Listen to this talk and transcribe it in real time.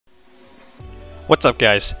What's up,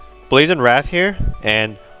 guys? Blazing Wrath here,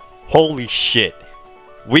 and holy shit,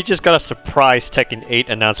 we just got a surprise Tekken 8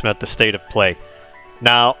 announcement at the State of Play.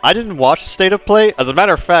 Now, I didn't watch the State of Play. As a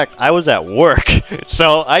matter of fact, I was at work,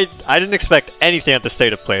 so I didn't expect anything at the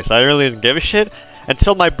State of Play, so I really didn't give a shit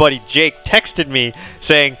until my buddy Jake texted me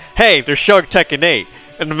saying, hey, they're showing Tekken 8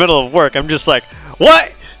 in the middle of work. I'm just like,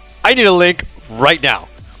 what? I need a link right now.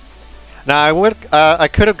 Now, I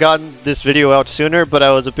could have gotten this video out sooner, but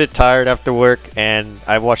I was a bit tired after work, and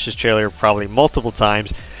I've watched this trailer probably multiple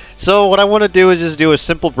times. So what I want to do is just do a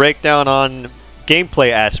simple breakdown on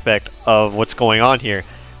gameplay aspect of what's going on here,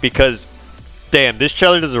 because damn, this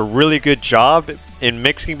trailer does a really good job in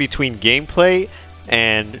mixing between gameplay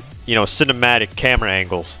and, you know, cinematic camera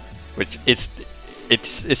angles, which it's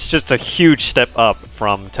just a huge step up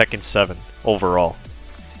from Tekken 7 overall.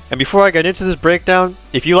 And before I get into this breakdown,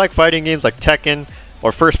 if you like fighting games like Tekken,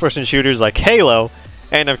 or first-person shooters like Halo,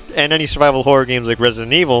 and any survival horror games like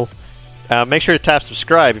Resident Evil, make sure to tap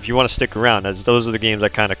subscribe if you want to stick around, as those are the games I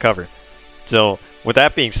kind of cover. So, with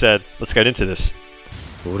that being said, let's get into this.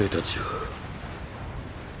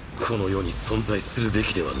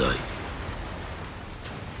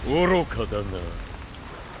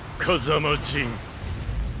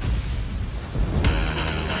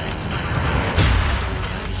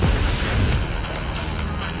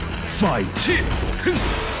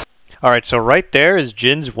 Alright, so right there is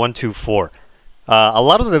Jin's 1-2-4. A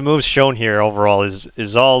lot of the moves shown here overall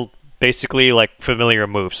is all basically like familiar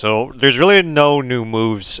moves, so there's really no new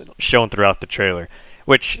moves shown throughout the trailer,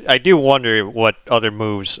 which I do wonder what other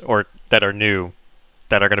moves or that are new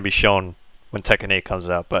that are going to be shown when Tekken 8 comes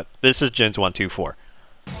out, but this is Jin's 1-2-4.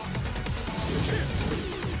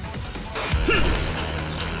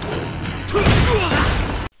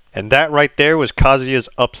 And that right there was Kazuya's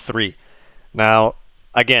up 3. Now,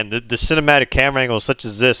 again, the cinematic camera angles such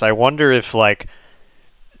as this, I wonder if like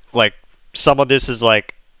some of this is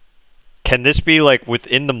like, can this be like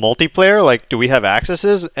within the multiplayer? Like, do we have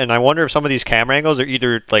accesses? And I wonder if some of these camera angles are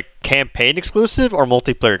either like campaign exclusive or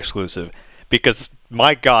multiplayer exclusive. Because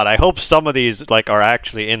my god, I hope some of these like are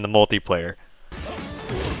actually in the multiplayer.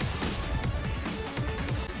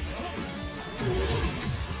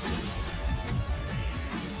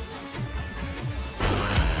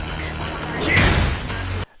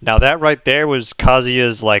 Now that right there was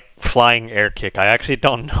Kazuya's like flying air kick. I actually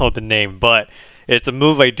don't know the name, but it's a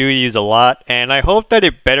move I do use a lot, and I hope that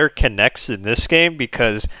it better connects in this game,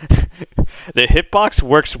 because the hitbox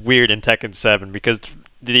works weird in Tekken 7, because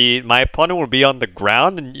my opponent will be on the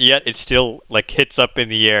ground and yet it still like hits up in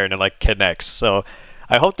the air and it like connects. So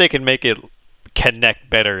I hope they can make it connect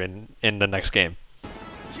better in the next game.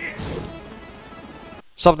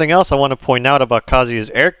 Something else I want to point out about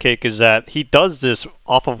Kazuya's air kick is that he does this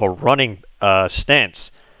off of a running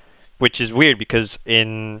stance, which is weird because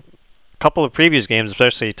in a couple of previous games,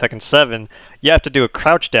 especially Tekken 7, you have to do a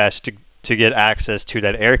crouch dash to get access to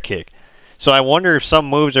that air kick. So I wonder if some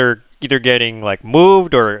moves are either getting like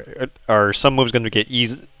moved or some moves going to get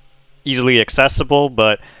easily accessible,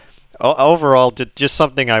 but overall, just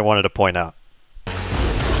something I wanted to point out.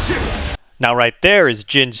 Now right there is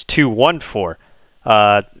Jin's 2-1-4.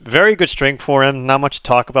 Very good strength for him, not much to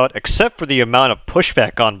talk about, except for the amount of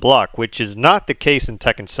pushback on block, which is not the case in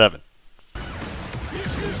Tekken 7.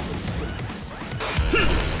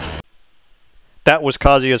 That was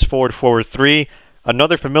Kazuya's forward 3,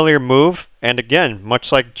 another familiar move, and again,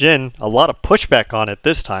 much like Jin, a lot of pushback on it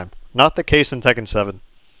this time, not the case in Tekken 7.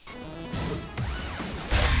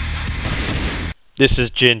 This is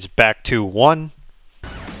Jin's back 2-1.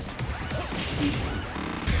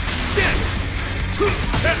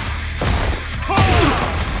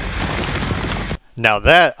 Now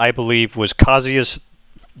that, I believe, was Kazuya's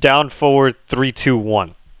down forward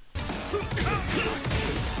 3-2-1.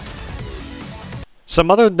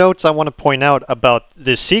 Some other notes I want to point out about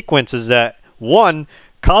this sequence is that, 1,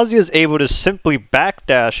 Kazuya is able to simply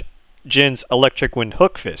backdash Jin's electric wind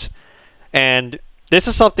hook fist. And this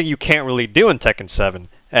is something you can't really do in Tekken 7,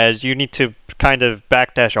 as you need to kind of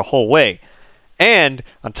backdash a whole way. And,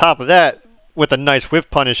 on top of that, with a nice whiff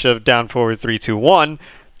punish of down forward 3-2-1,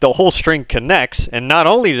 the whole string connects, and not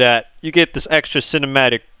only that, you get this extra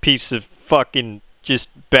cinematic piece of fucking just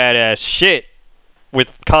badass shit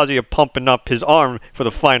with Kazuya pumping up his arm for the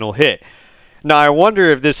final hit. Now I wonder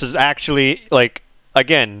if this is actually like,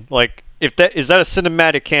 again, like is that a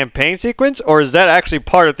cinematic campaign sequence, or is that actually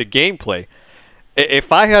part of the gameplay?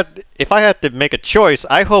 If I had to make a choice,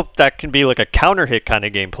 I hope that can be like a counter hit kind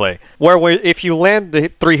of gameplay, where if you land the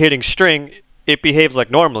 3-hitting string, it behaves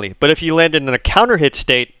like normally. But if you land it in a counter hit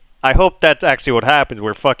state, I hope that's actually what happens,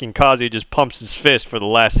 where fucking Kazuya just pumps his fist for the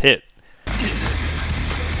last hit.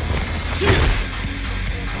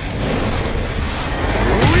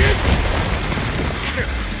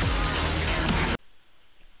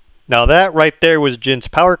 Now that right there was Jin's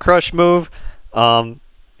Power Crush move. I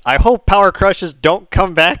hope Power Crushes don't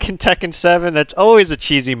come back in Tekken 7. That's always a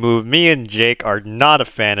cheesy move. Me and Jake are not a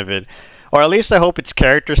fan of it. Or at least I hope it's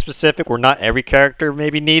character specific, where not every character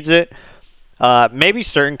maybe needs it. Maybe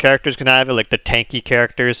certain characters can have it, like the tanky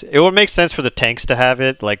characters. It would make sense for the tanks to have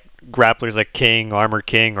it, like grapplers like King, Armor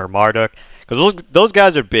King, or Marduk. Because those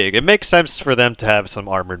guys are big. It makes sense for them to have some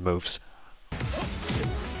armored moves.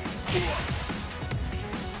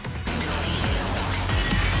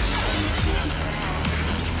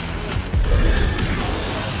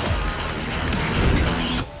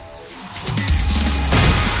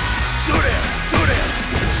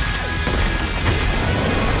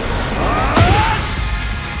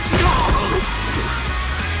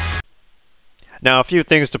 Now, a few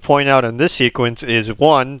things to point out in this sequence is,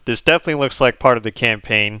 one, this definitely looks like part of the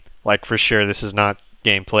campaign. Like, for sure, this is not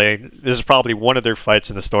gameplay. This is probably one of their fights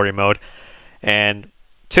in the story mode. And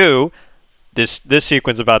two, this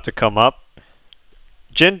sequence about to come up.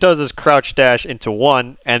 Jin does his crouch dash into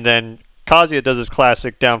 1, and then Kazuya does his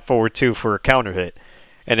classic down forward 2 for a counter hit.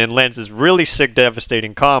 And then lands this really sick,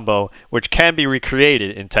 devastating combo, which can be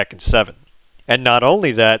recreated in Tekken 7. And not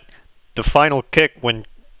only that, the final kick when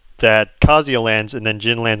that Kazuya lands and then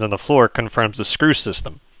Jin lands on the floor confirms the screw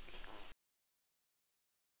system.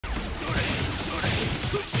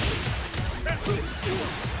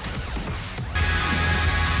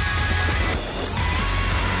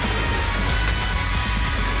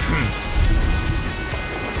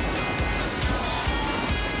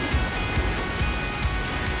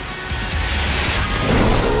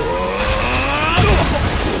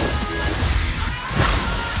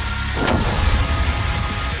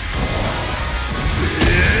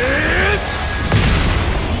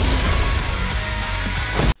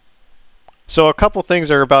 So a couple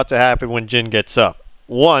things are about to happen when Jin gets up.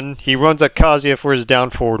 One, he runs at Kazuya for his down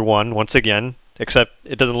forward 1 once again, except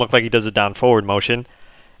it doesn't look like he does a down forward motion.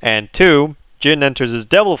 And two, Jin enters his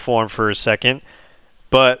devil form for a second,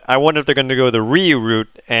 but I wonder if they're going to go the Ryu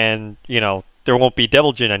route and, you know, there won't be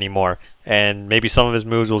Devil Jin anymore, and maybe some of his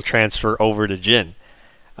moves will transfer over to Jin.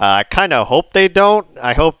 I kind of hope they don't.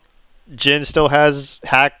 I hope Jin still has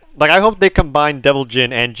hack. Like, I hope they combine Devil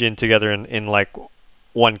Jin and Jin together in like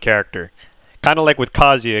one character. Kind of like with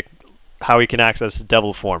Kazuya, how he can access his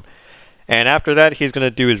devil form. And after that, he's going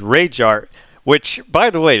to do his Rage Art, which,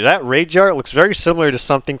 by the way, that Rage Art looks very similar to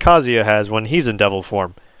something Kazuya has when he's in devil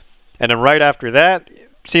form. And then right after that,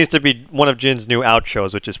 seems to be one of Jin's new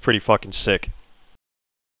outros, which is pretty fucking sick.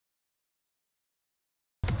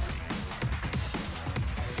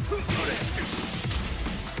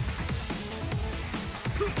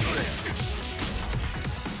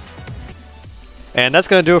 And that's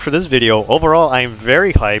going to do it for this video. Overall, I am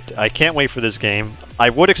very hyped. I can't wait for this game. I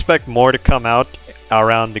would expect more to come out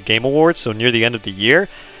around the Game Awards, so near the end of the year.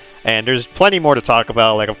 And there's plenty more to talk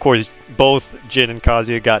about. Like, of course, both Jin and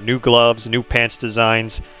Kazuya got new gloves, new pants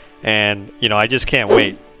designs, and, you know, I just can't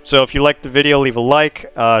wait. So if you liked the video, leave a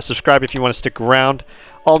like, subscribe if you want to stick around.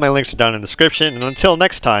 All my links are down in the description, and until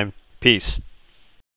next time, peace.